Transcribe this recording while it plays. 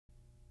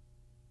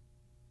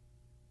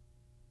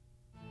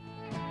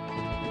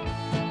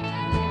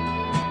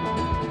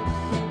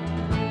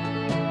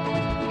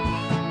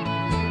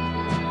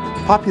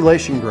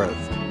Population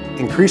growth,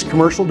 increased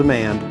commercial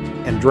demand,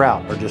 and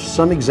drought are just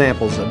some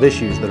examples of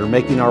issues that are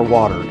making our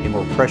water a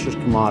more precious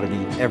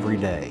commodity every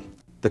day.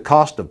 The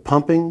cost of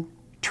pumping,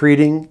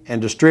 treating,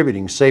 and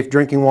distributing safe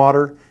drinking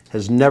water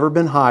has never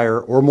been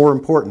higher or more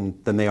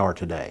important than they are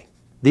today.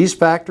 These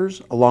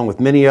factors, along with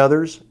many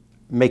others,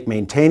 make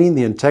maintaining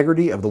the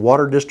integrity of the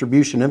water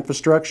distribution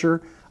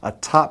infrastructure a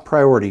top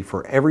priority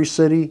for every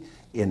city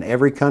in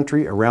every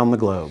country around the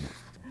globe.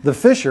 The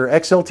Fisher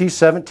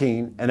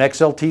XLT-17 and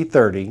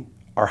XLT-30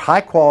 are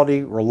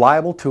high-quality,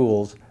 reliable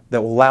tools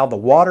that will allow the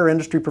water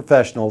industry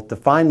professional to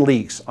find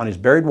leaks on his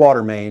buried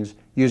water mains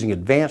using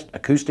advanced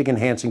acoustic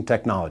enhancing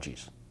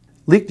technologies.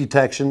 Leak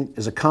detection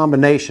is a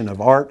combination of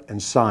art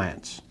and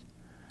science.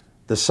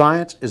 The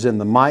science is in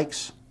the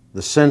mics,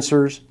 the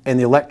sensors, and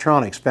the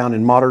electronics found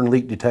in modern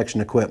leak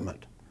detection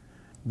equipment.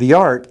 The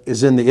art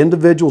is in the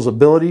individual's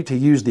ability to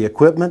use the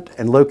equipment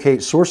and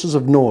locate sources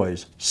of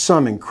noise,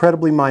 some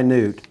incredibly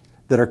minute,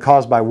 that are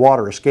caused by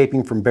water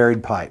escaping from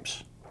buried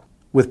pipes.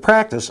 With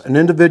practice, an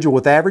individual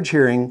with average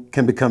hearing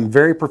can become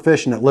very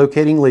proficient at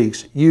locating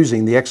leaks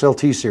using the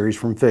XLT series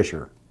from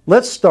Fisher.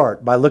 Let's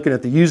start by looking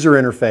at the user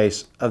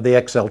interface of the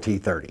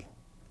XLT-30.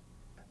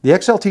 The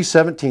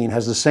XLT-17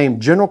 has the same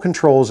general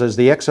controls as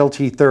the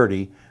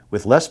XLT-30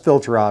 with less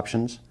filter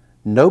options,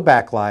 no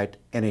backlight,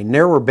 and a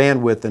narrower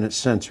bandwidth in its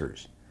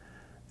sensors.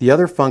 The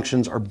other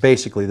functions are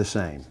basically the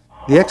same.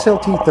 The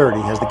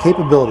XLT-30 has the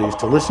capabilities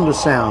to listen to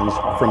sounds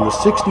from the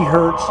 60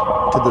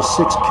 Hz to the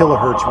 6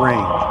 kHz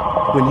range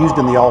when used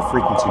in the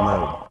all-frequency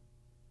mode.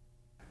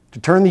 To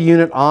turn the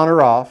unit on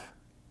or off,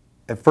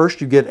 at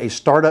first you get a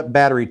startup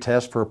battery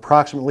test for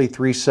approximately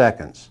 3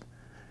 seconds.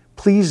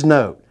 Please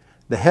note,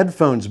 the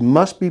headphones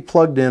must be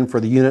plugged in for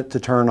the unit to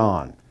turn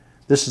on.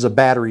 This is a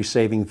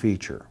battery-saving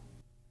feature.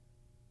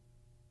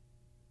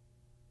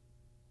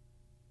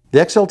 The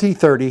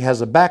XLT-30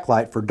 has a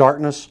backlight for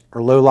darkness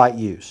or low light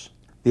use.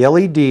 The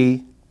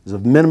LED is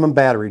of minimum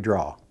battery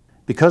draw.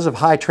 Because of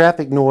high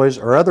traffic noise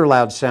or other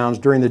loud sounds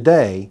during the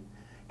day,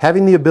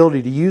 having the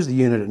ability to use the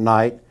unit at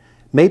night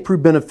may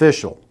prove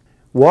beneficial.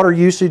 Water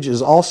usage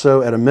is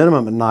also at a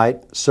minimum at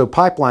night, so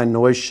pipeline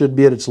noise should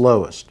be at its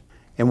lowest,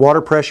 and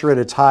water pressure at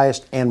its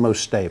highest and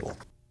most stable.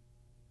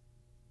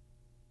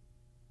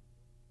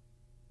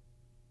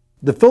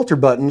 The filter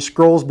button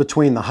scrolls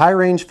between the high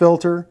range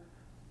filter,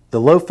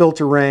 the low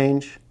filter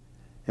range,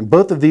 and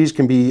both of these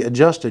can be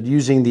adjusted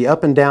using the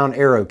up and down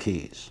arrow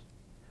keys.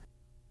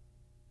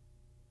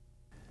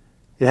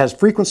 It has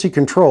frequency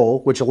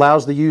control, which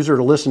allows the user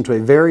to listen to a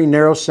very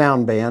narrow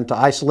sound band to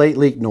isolate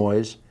leak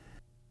noise,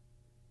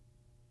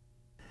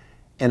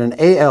 and an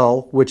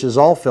AL, which is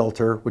all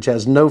filter, which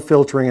has no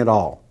filtering at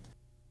all.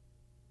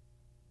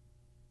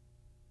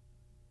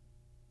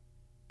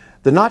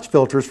 The notch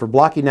filters for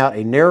blocking out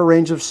a narrow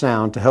range of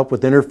sound to help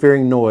with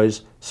interfering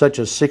noise such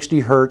as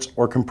 60 Hz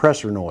or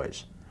compressor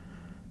noise.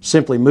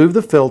 Simply move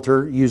the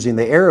filter using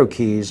the arrow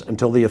keys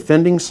until the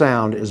offending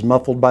sound is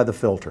muffled by the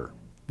filter.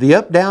 The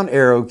up-down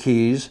arrow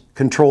keys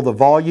control the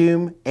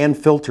volume and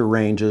filter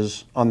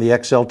ranges on the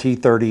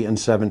XLT-30 and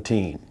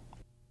 17.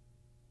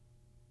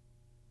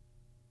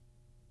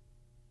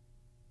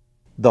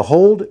 The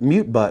hold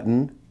mute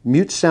button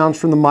mutes sounds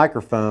from the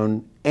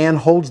microphone and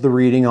holds the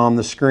reading on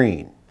the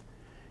screen.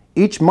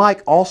 Each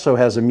mic also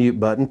has a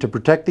mute button to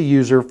protect the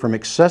user from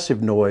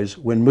excessive noise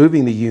when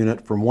moving the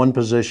unit from one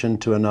position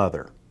to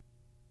another.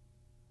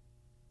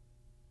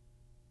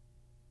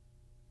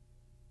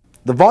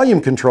 The volume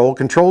control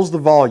controls the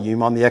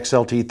volume on the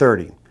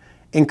XLT-30.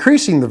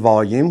 Increasing the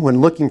volume when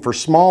looking for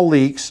small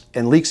leaks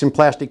and leaks in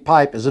plastic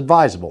pipe is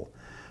advisable.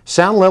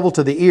 Sound level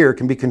to the ear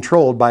can be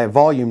controlled by a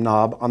volume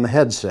knob on the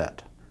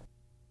headset.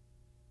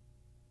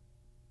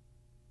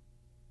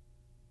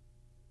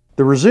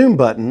 The resume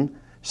button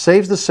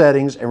saves the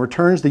settings and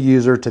returns the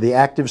user to the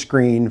active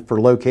screen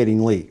for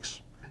locating leaks.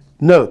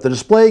 Note, the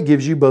display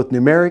gives you both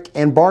numeric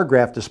and bar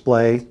graph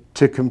display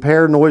to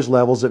compare noise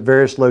levels at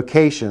various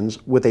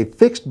locations with a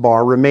fixed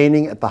bar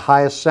remaining at the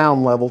highest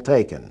sound level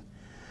taken.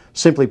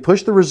 Simply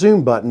push the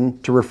resume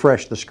button to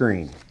refresh the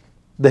screen.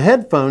 The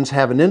headphones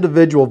have an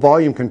individual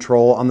volume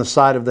control on the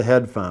side of the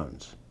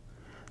headphones.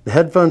 The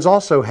headphones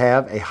also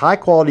have a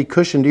high-quality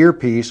cushioned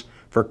earpiece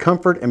for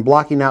comfort and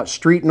blocking out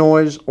street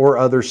noise or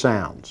other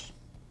sounds.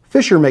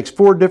 Fisher makes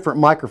 4 different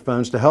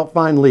microphones to help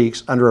find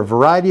leaks under a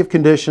variety of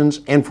conditions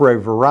and for a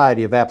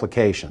variety of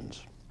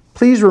applications.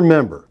 Please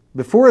remember,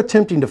 before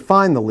attempting to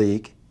find the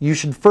leak, you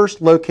should first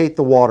locate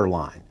the water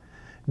line.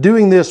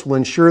 Doing this will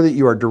ensure that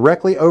you are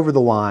directly over the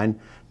line,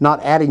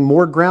 not adding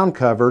more ground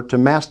cover to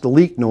mask the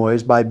leak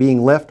noise by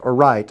being left or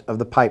right of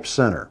the pipe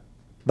center.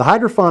 The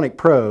hydrophonic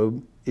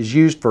probe is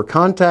used for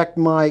contact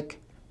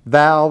mic,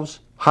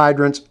 valves,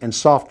 hydrants, and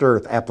soft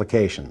earth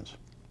applications.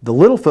 The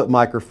Littlefoot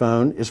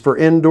microphone is for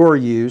indoor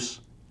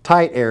use,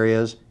 tight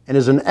areas, and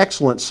is an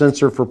excellent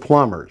sensor for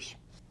plumbers.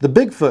 The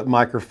Bigfoot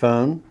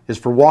microphone is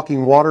for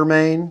walking water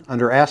main,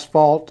 under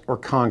asphalt, or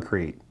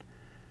concrete.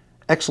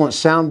 Excellent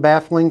sound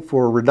baffling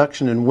for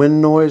reduction in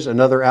wind noise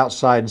and other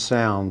outside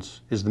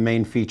sounds is the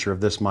main feature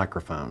of this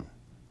microphone.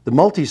 The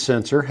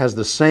multi-sensor has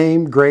the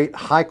same great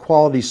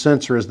high-quality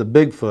sensor as the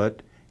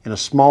Bigfoot in a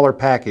smaller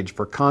package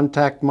for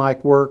contact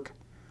mic work,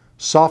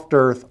 soft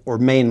earth, or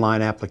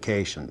mainline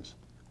applications.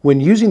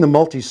 When using the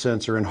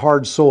multi-sensor in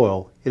hard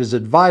soil, it is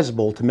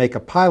advisable to make a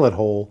pilot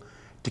hole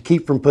to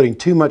keep from putting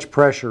too much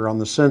pressure on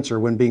the sensor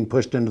when being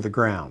pushed into the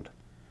ground.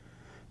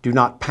 Do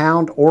not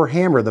pound or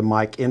hammer the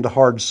mic into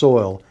hard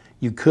soil.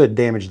 You could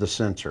damage the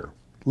sensor.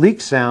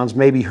 Leak sounds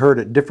may be heard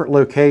at different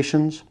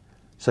locations,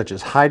 such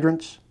as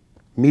hydrants,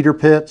 meter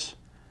pits,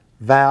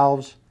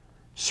 valves,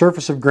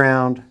 surface of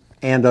ground,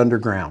 and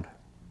underground.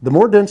 The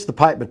more dense the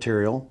pipe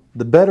material,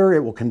 the better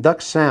it will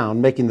conduct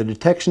sound, making the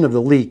detection of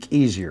the leak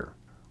easier.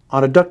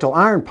 On a ductile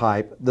iron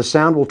pipe, the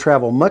sound will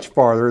travel much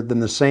farther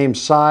than the same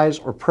size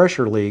or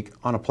pressure leak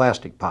on a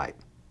plastic pipe.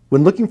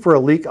 When looking for a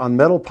leak on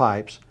metal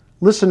pipes,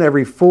 listen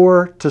every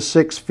 4 to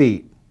 6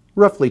 feet,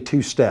 roughly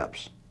 2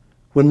 steps.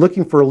 When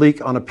looking for a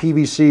leak on a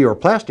PVC or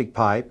plastic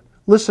pipe,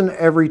 listen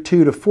every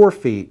 2 to 4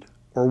 feet,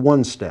 or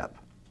 1 step.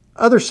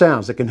 Other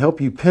sounds that can help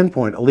you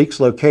pinpoint a leak's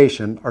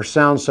location are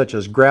sounds such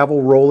as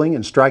gravel rolling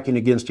and striking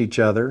against each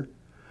other,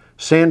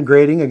 sand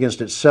grating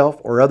against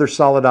itself or other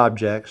solid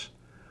objects,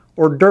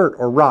 or dirt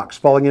or rocks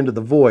falling into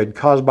the void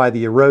caused by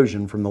the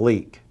erosion from the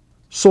leak.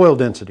 Soil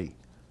density.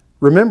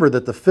 Remember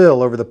that the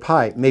fill over the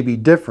pipe may be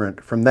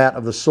different from that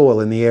of the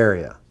soil in the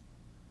area.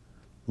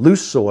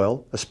 Loose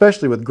soil,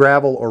 especially with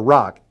gravel or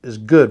rock, is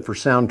good for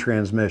sound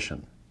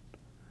transmission.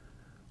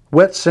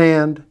 Wet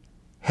sand,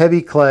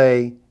 heavy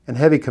clay, and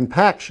heavy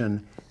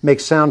compaction make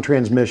sound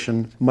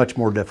transmission much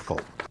more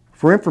difficult.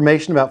 For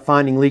information about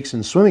finding leaks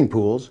in swimming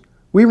pools,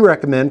 we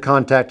recommend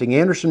contacting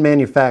Anderson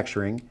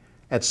Manufacturing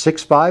at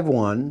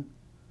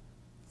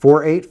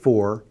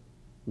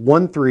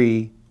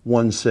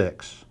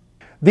 651-484-1316.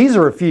 These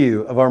are a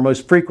few of our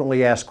most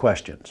frequently asked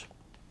questions.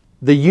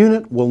 The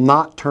unit will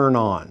not turn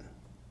on.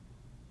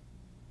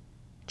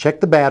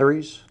 Check the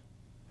batteries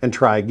and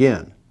try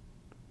again.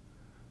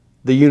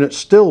 The unit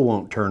still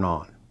won't turn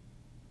on.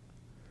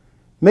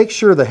 Make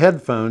sure the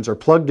headphones are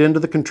plugged into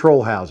the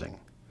control housing.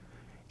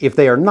 If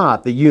they are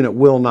not, the unit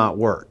will not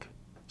work.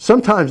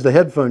 Sometimes the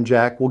headphone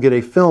jack will get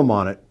a film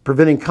on it,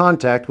 preventing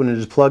contact when it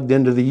is plugged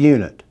into the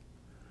unit.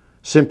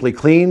 Simply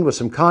clean with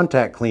some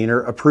contact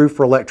cleaner approved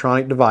for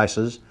electronic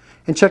devices,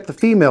 and check the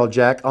female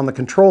jack on the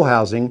control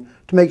housing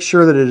to make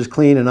sure that it is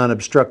clean and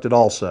unobstructed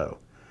also.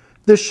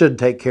 This should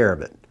take care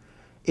of it.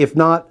 If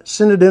not,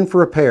 send it in for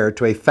repair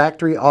to a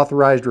factory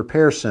authorized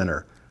repair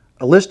center.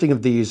 A listing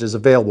of these is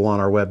available on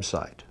our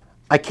website.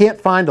 I can't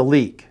find a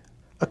leak.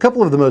 A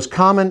couple of the most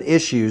common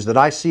issues that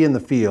I see in the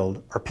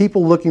field are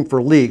people looking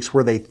for leaks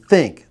where they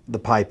think the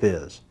pipe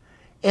is,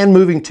 and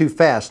moving too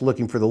fast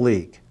looking for the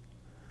leak.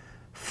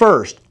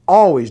 First,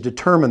 always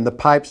determine the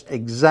pipe's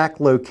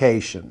exact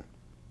location.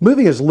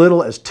 Moving as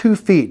little as 2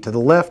 feet to the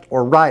left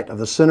or right of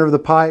the center of the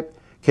pipe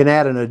can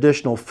add an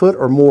additional foot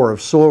or more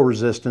of soil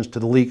resistance to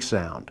the leak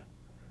sound.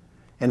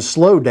 And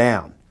slow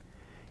down.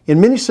 In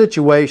many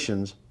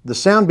situations, the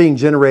sound being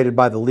generated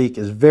by the leak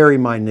is very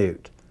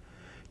minute.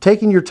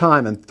 Taking your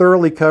time and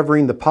thoroughly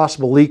covering the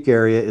possible leak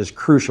area is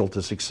crucial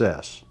to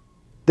success.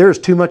 There is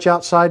too much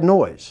outside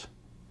noise.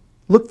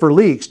 Look for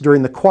leaks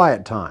during the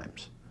quiet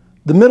times.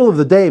 The middle of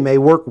the day may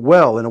work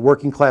well in a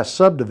working class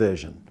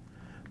subdivision,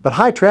 but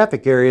high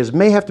traffic areas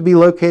may have to be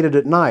located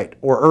at night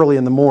or early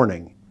in the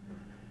morning.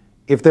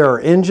 If there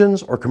are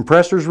engines or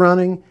compressors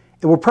running,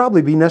 it will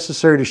probably be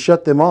necessary to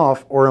shut them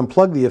off or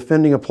unplug the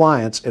offending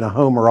appliance in a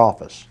home or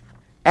office.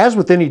 As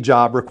with any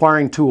job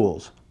requiring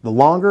tools, the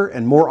longer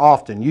and more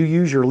often you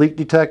use your leak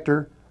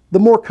detector, the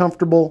more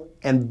comfortable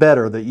and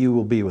better that you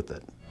will be with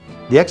it.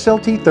 The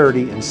XLT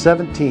 30 and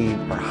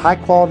 17 are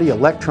high-quality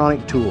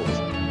electronic tools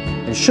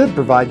and should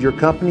provide your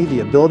company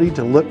the ability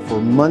to look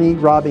for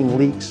money-robbing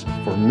leaks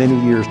for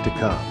many years to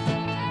come.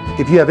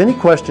 If you have any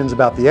questions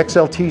about the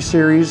XLT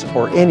series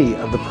or any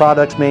of the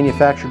products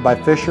manufactured by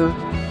Fisher,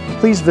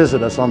 please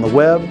visit us on the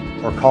web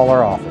or call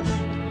our office.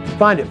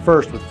 Find it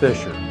first with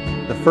Fisher,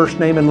 the first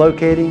name in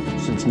locating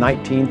since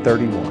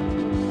 1931.